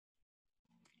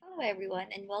everyone,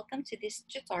 and welcome to this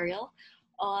tutorial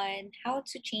on how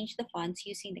to change the fonts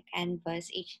using the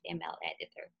Canvas HTML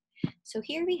editor. So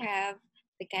here we have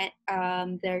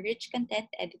the rich content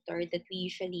editor that we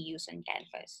usually use on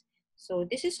Canvas. So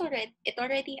this is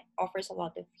already offers a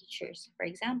lot of features. For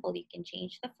example, you can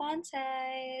change the font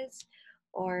size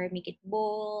or make it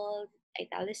bold,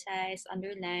 italicized,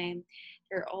 underline.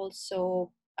 There are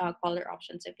also color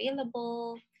options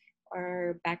available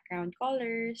or background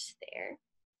colors there,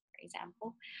 for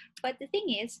example. But the thing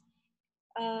is,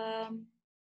 um,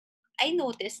 I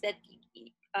noticed that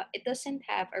it doesn't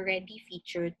have a ready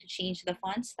feature to change the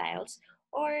font styles,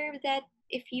 or that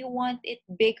if you want it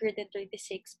bigger than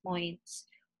 36 points,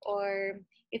 or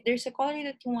if there's a color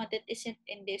that you want that isn't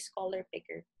in this color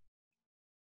picker,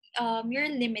 you're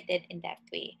limited in that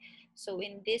way. So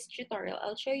in this tutorial,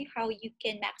 I'll show you how you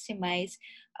can maximize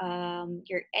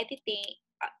your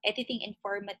editing and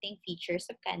formatting features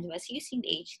of Canvas using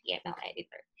the HTML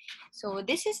editor. So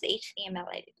this is the HTML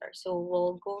editor. So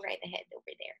we'll go right ahead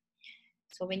over there.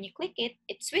 So when you click it,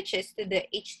 it switches to the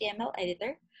HTML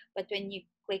editor. But when you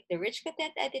click the rich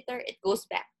content editor, it goes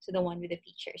back to the one with the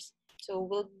features. So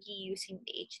we'll be using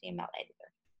the HTML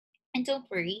editor. And don't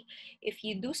worry, if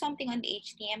you do something on the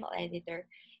HTML editor,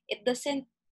 it doesn't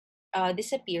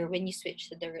disappear when you switch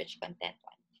to the rich content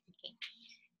one. Okay.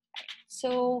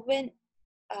 So when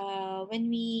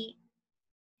we,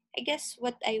 I guess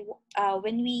what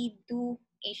when we do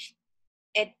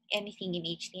anything in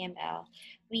HTML,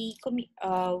 we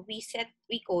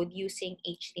code using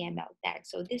HTML tags.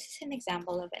 So this is an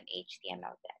example of an HTML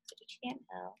tag. So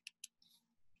HTML.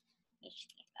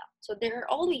 So there are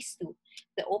always two: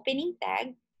 the opening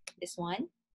tag, this one,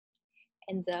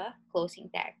 and the closing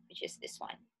tag, which is this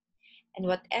one. And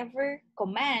whatever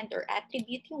command or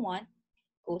attribute you want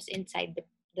goes inside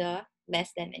the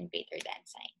less than and greater than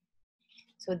sign.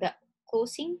 So the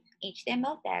closing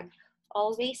HTML tag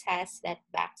always has that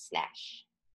backslash.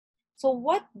 So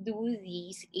what do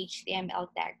these HTML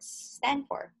tags stand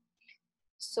for?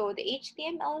 So the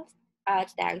HTML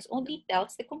tags only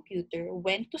tells the computer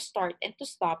when to start and to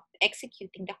stop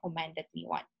executing the command that we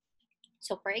want.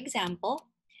 So for example,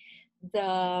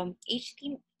 the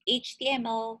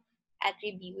HTML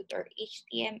attribute or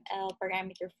HTML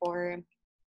parameter for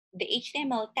the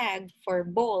HTML tag for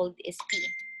bold is P.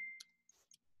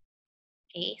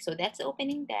 Okay, so that's the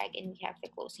opening tag and we have the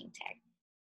closing tag.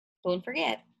 Don't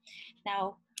forget.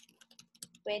 Now,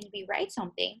 when we write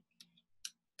something,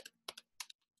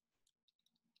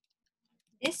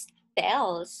 this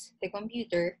tells the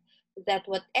computer that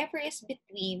whatever is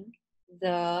between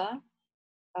the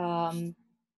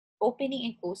opening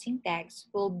and closing tags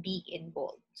will be in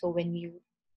bold. So when you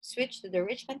switch to the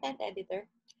rich content editor,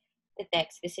 the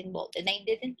text is in bold. And I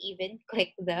didn't even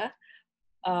click the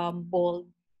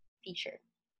bold feature.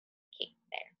 Okay,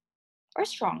 there. Or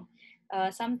strong.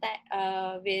 Sometimes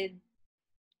with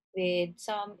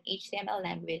some HTML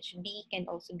language, B can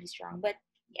also be strong. But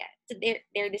yeah, so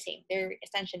they're the same. They're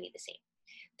essentially the same.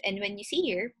 And when you see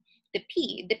here, the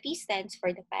P stands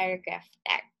for the paragraph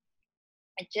tag.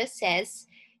 It just says,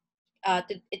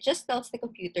 it just tells the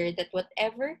computer that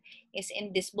whatever is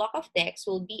in this block of text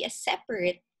will be a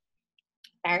separate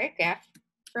paragraph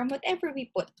from whatever we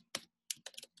put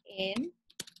in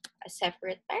a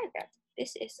separate paragraph.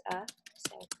 This is a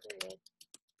separate paragraph.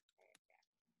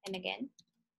 And again,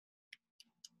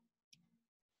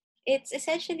 it's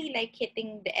essentially like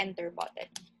hitting the enter button.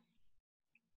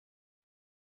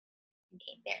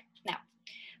 Okay, there. Now,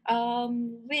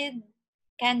 with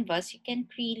Canvas, you can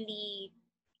really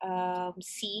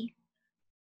see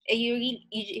you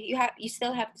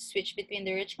still have to switch between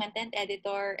the rich content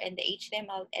editor and the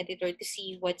HTML editor to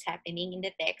see what's happening in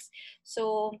the text.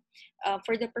 So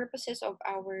for the purposes of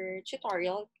our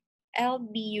tutorial, I'll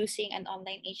be using an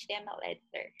online HTML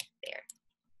editor there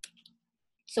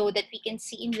so that we can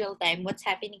see in real time what's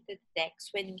happening to the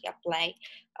text when we apply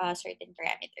certain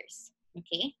parameters.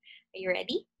 Okay, are you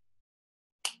ready?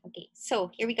 Okay,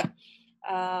 so here we go.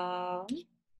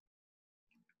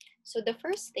 So the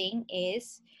first thing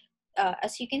is,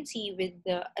 as you can see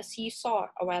as you saw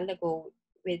a while ago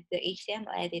with the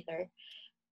HTML editor,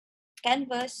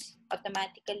 Canvas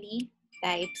automatically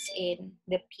types in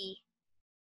the P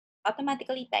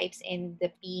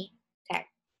tag.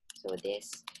 So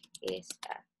this is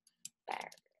a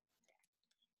paragraph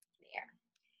there.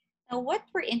 Now what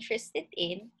we're interested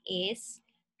in is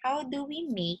how do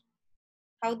we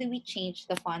change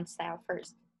the font style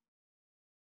first?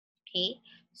 Okay,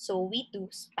 so we do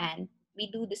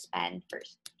the span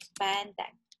first. Span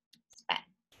tag. Span.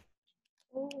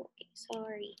 Oh, okay,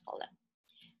 sorry. Hold on.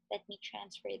 Let me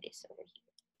transfer this over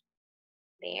here.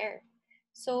 There.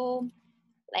 So,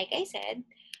 like I said,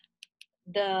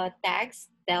 the tags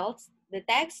tell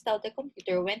the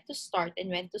computer when to start and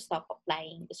when to stop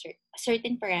applying the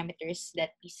certain parameters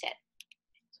that we set.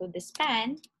 So the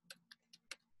span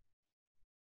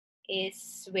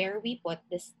is where we put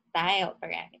the style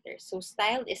parameter. So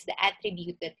style is the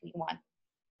attribute that we want.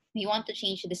 We want to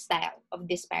change the style of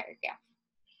this paragraph.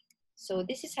 So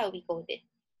this is how we code it.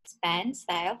 Span,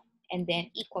 style, and then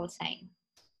equal sign.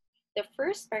 The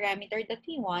first parameter that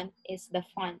we want is the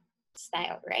font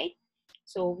style, right?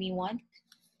 So we want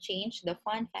change the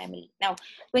font family. Now,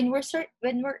 when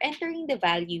we're entering the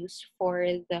values for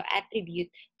the attribute,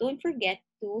 don't forget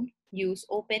to use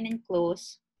open and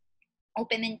close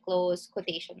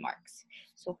quotation marks.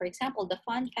 So for example, the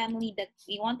font family that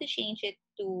we want to change it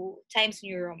to Times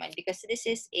New Roman because this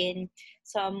is in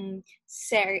some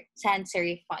sans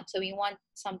serif font. So we want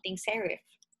something serif.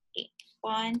 Okay.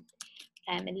 Font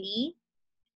family,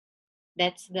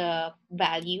 that's the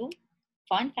value.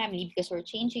 Font family, because we're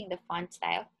changing the font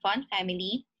style. Font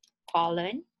family,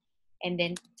 colon, and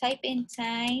then type in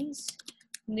Times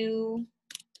New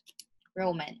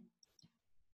Roman.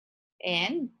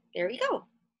 And there we go.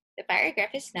 The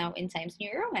paragraph is now in Times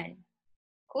New Roman.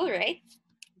 Cool, right?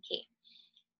 Okay.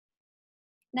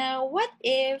 Now, what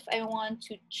if I want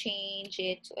to change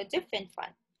it to a different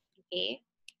font? Okay.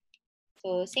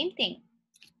 So same thing.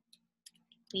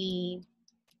 We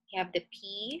have the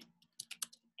P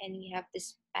and we have the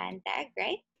span tag,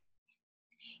 right?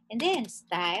 And then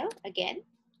style, again,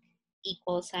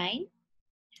 equal sign,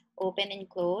 open and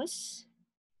close,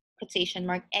 quotation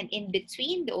mark, and in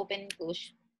between the open and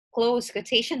close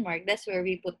quotation mark, that's where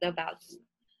we put the value.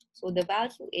 So the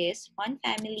value is font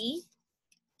family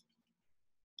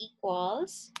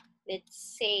equals,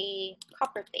 let's say,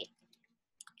 copper plate.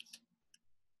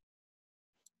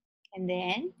 And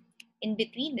then in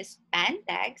between the span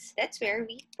tags, that's where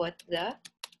we put the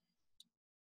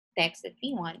text that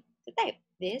we want to type.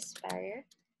 This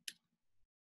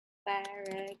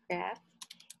paragraph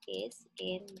is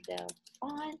in the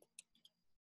font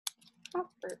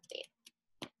copper plate.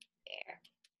 There.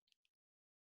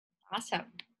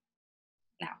 Awesome.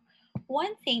 Now,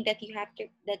 one thing that we have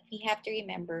to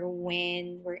remember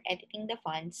when we're editing the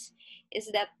fonts is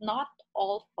that not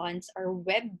all fonts are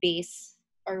web-based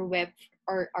or web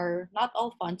or not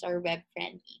all fonts are web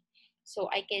friendly. So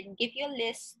I can give you a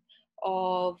list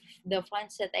of the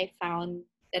fonts that I found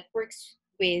that works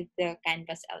with the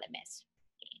Canvas LMS.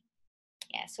 Okay.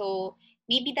 Yeah, so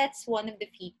maybe that's one of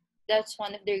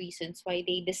the reasons why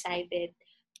they decided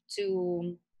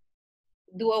to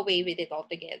do away with it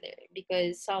altogether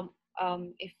because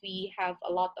if we have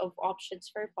a lot of options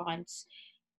for fonts,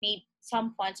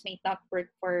 some fonts may not work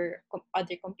for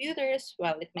other computers,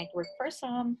 well it might work for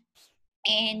some,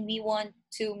 and we want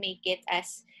to make it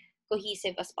as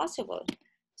cohesive as possible.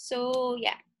 So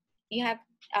yeah, you have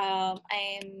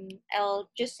I'll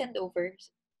just send over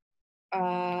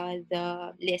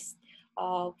the list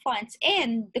of fonts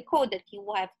and the code that you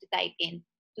will have to type in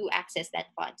to access that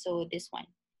font. So this one.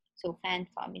 So font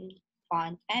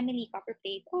family, copper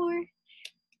plate, or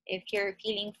if you're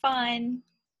feeling fun,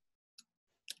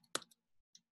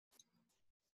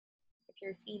 if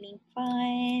you're feeling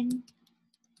fun,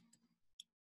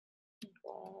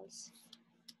 equals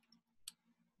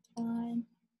font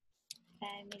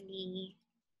family,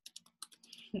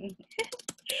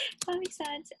 Comic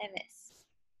Sans MS.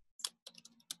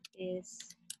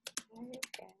 This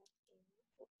paragraph,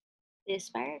 this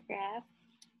paragraph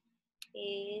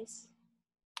is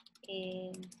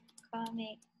in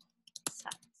Comic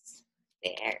Sans.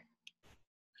 There.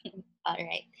 All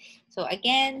right. So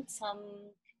again,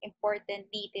 some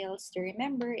important details to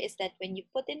remember is that when you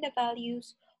put in the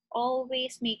values,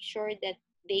 always make sure that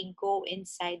they go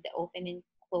inside the open and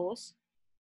close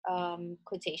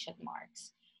quotation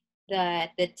marks.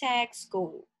 That the text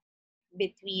go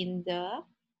between the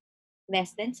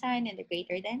less than sign and the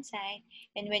greater than sign.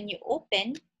 And when you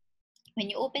open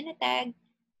a tag,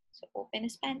 so open a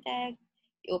span tag,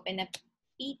 you open a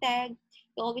p tag,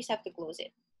 you always have to close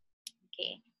it.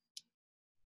 Okay.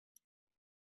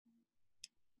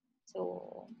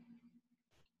 So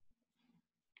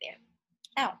there.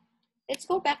 Now, let's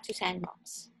go back to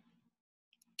Sandbox.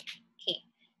 Okay.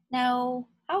 Now,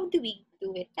 how do we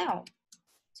do it now?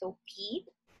 So P,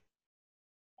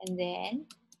 and then,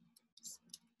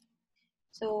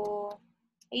 so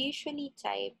I usually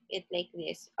type it like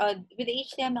this. With the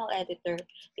HTML editor,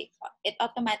 it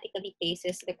automatically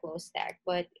places the close tag,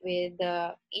 but with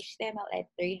the HTML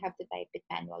editor, you have to type it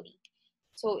manually.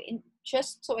 So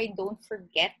just so I don't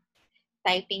forget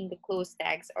typing the close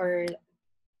tags or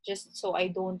just so I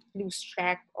don't lose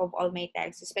track of all my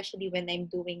tags, especially when I'm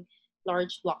doing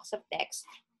large blocks of text.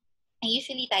 I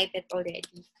usually type it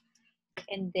already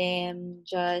and then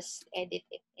just edit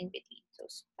it in between. So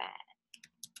span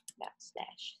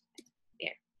backslash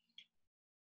there.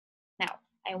 Now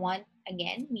we want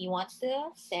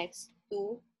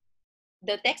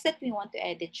the text that we want to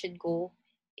edit should go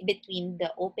between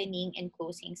the opening and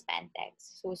closing span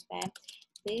tags. So span,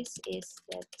 this is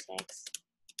the text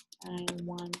I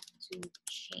want to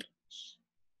change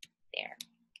there.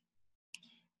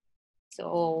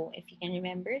 So if you can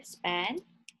remember, span,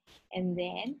 and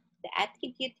then the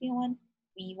attribute we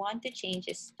want to change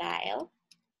is style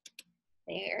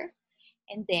there,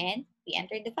 and then we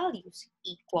enter the values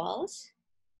equals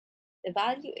the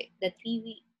value that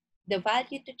the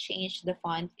value to change the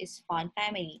font is font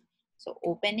family. So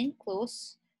open and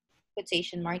close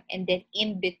quotation mark, and then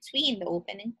in between the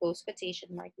open and close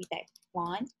quotation mark, we type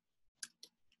font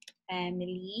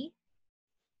family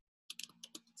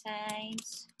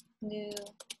times New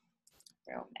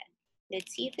Roman.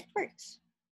 Let's see if it works.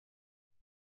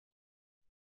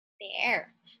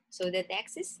 There. So the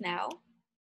text is now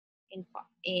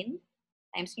in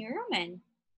Times New Roman.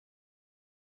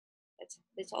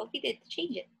 That's all we did to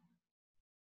change it.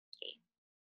 Okay,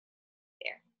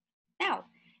 there. Now,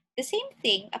 the same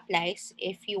thing applies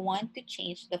if you want to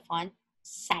change the font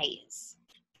size.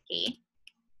 Okay.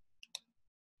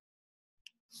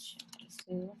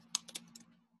 So,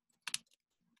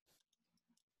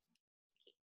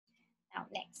 now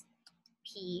next,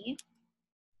 P.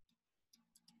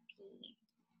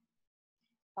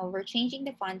 Oh, we're changing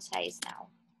the font size now.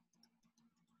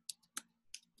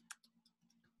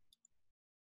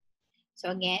 So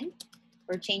again,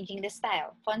 we're changing the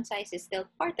style. Font size is still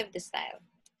part of the style.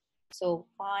 So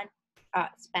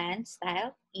span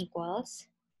style equals,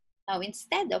 now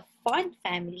instead of font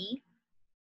family,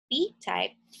 we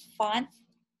type font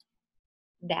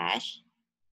dash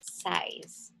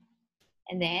size.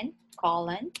 And then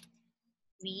colon,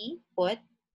 we put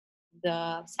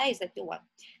the size that you want.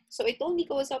 So it only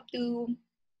goes up to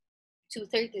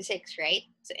 236, right?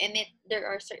 So, and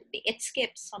it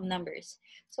skips some numbers.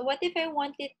 So what if I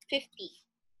wanted 50?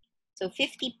 So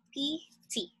 50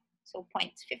 pt. So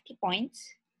points, 50 points.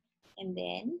 And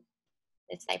then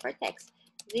let's type our text.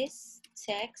 This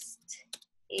text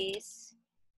is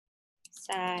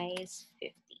size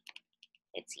 50.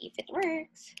 Let's see if it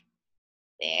works.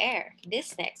 There,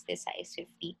 this text is size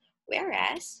 50.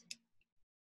 Whereas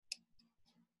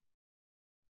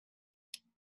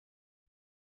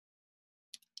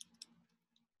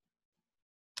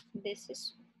this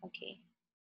is, okay.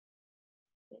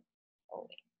 Oh,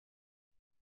 wait.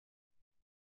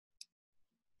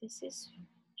 This is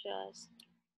just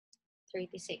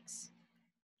 36.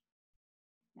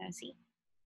 Now see,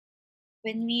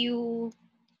 when you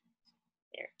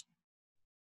there,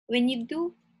 when you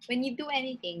do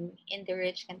anything in the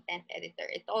rich content editor,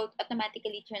 it all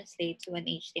automatically translates to an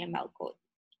HTML code.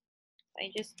 So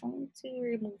I just want to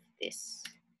remove this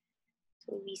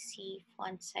so we see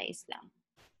font size lang.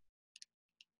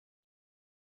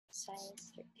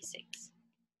 Size 36.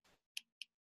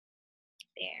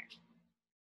 There.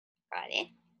 Got it?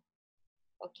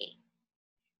 Okay.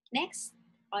 Next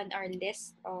on our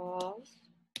list of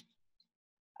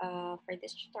for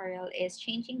this tutorial is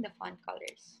changing the font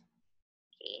colors.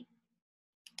 Okay.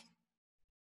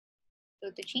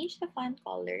 So to change the font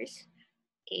colors,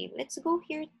 okay, let's go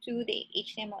here to the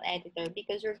HTML editor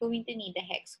because we're going to need the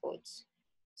hex codes.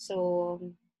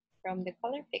 So from the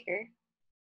color picker,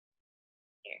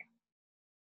 here,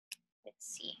 let's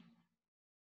see.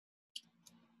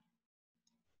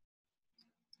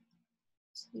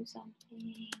 Let's do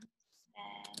something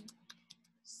and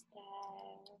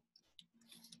style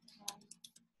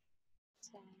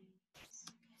size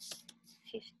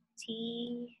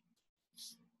 50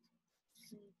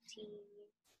 pt.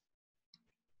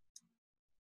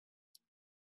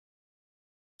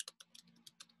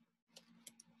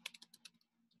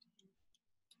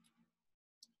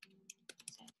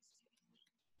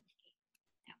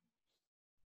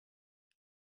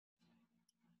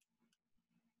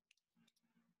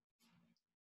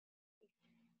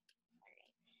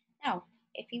 Now,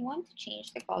 if you want to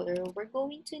change the color, we're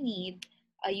going to need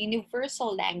a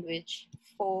universal language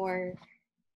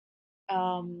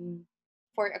um,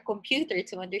 for a computer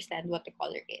to understand what the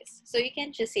color is. So you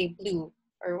can't just say blue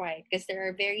or white because there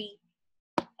are very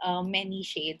many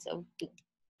shades of blue.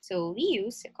 So we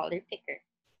use a color picker.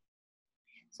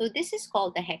 So this is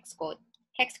called the hex code.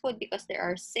 Hex code because there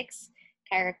are 6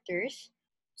 characters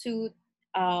to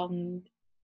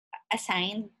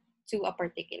assigned to a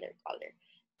particular color.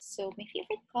 So my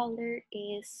favorite color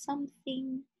is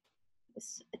something,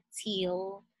 is a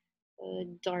teal, a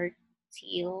dark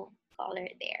teal color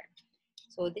there.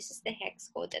 So this is the hex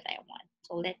code that I want.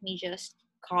 So let me just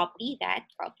copy that,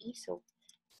 so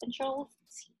Control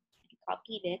C, I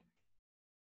copied it.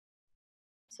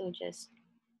 So just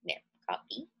there,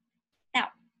 copy. Now,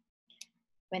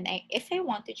 if I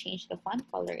want to change the font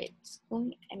color,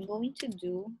 I'm going to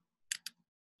do,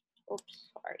 oops,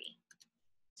 sorry.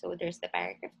 So there's the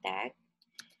paragraph tag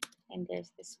and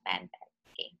there's the span tag.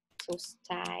 Okay, so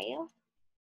style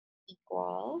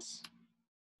equals,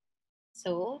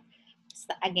 so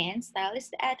again, style is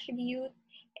the attribute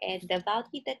and the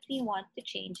value that we want to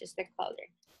change is the color.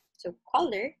 So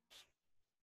color,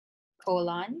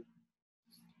 colon,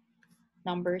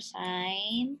 number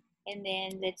sign, and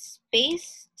then let's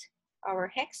paste our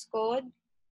hex code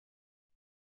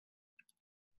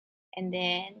and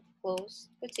then close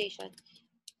quotation.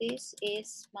 This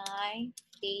is my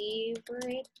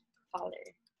favorite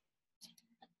color.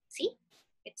 See,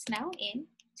 it's now in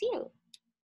teal.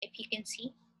 If you can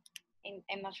see,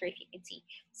 I'm not sure if you can see.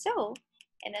 So,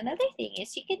 and another thing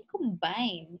is you can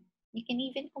combine, you can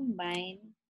even combine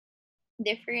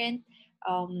different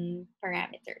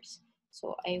parameters.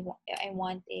 So I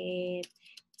want it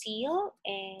teal,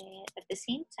 and at the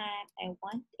same time I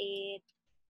want it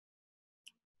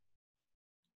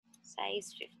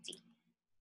size 50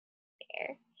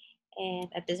 there.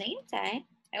 And at the same time,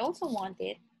 I also want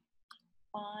it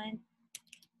on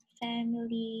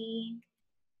family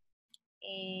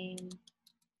in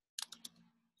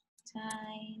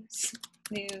Times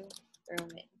New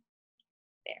Roman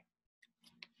there.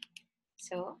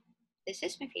 So this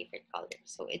is my favorite color.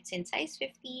 So it's in size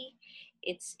 50.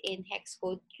 It's in hex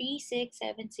code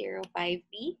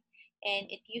 36705B, and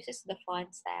it uses the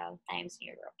font style Times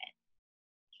New Roman.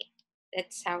 Okay,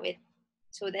 that's how it.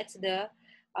 So that's the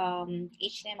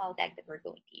HTML tag that we're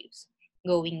going to use.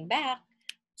 Going back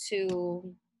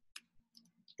to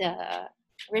the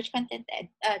rich content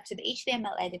to the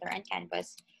HTML editor on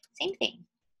Canvas, same thing.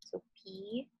 So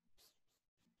P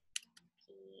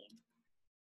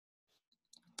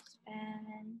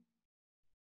span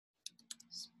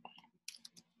span.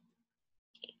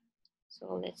 Okay.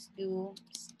 So let's do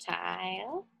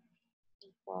style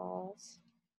equals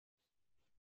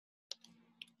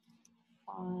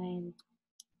font.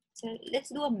 So let's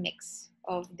do a mix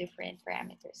of different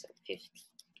parameters. So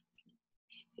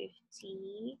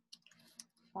 50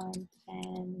 font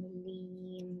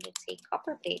family, let's say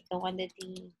copperplate, the one that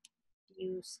we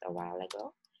used a while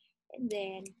ago, and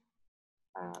then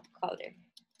color,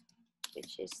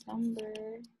 which is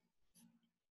number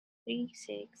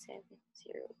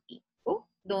 3670E. Oh,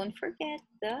 don't forget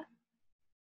the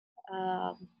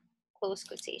close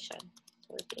quotation.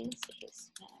 So this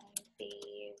is my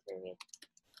favorite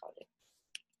color.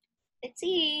 Let's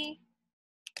see.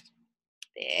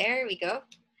 There we go.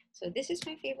 So this is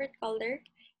my favorite color.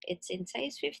 It's in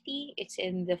size 50. It's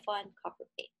in the font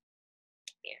copperplate.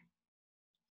 There.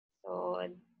 So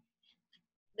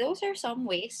those are some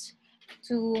ways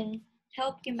to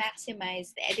help you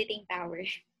maximize the editing power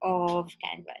of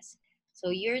Canvas. So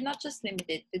you're not just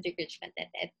limited to the rich content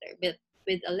editor, but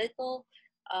with a little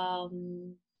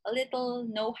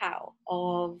know-how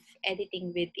of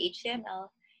editing with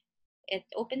HTML, it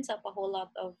opens up a whole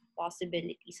lot of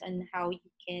possibilities on how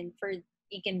you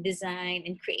can design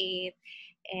and create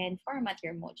and format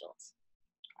your modules.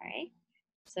 All right.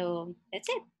 So that's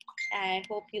it. I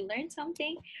hope you learned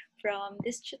something from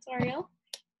this tutorial,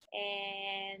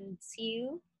 and see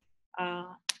you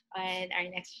on our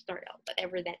next tutorial,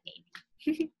 whatever that may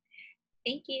be.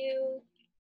 Thank you.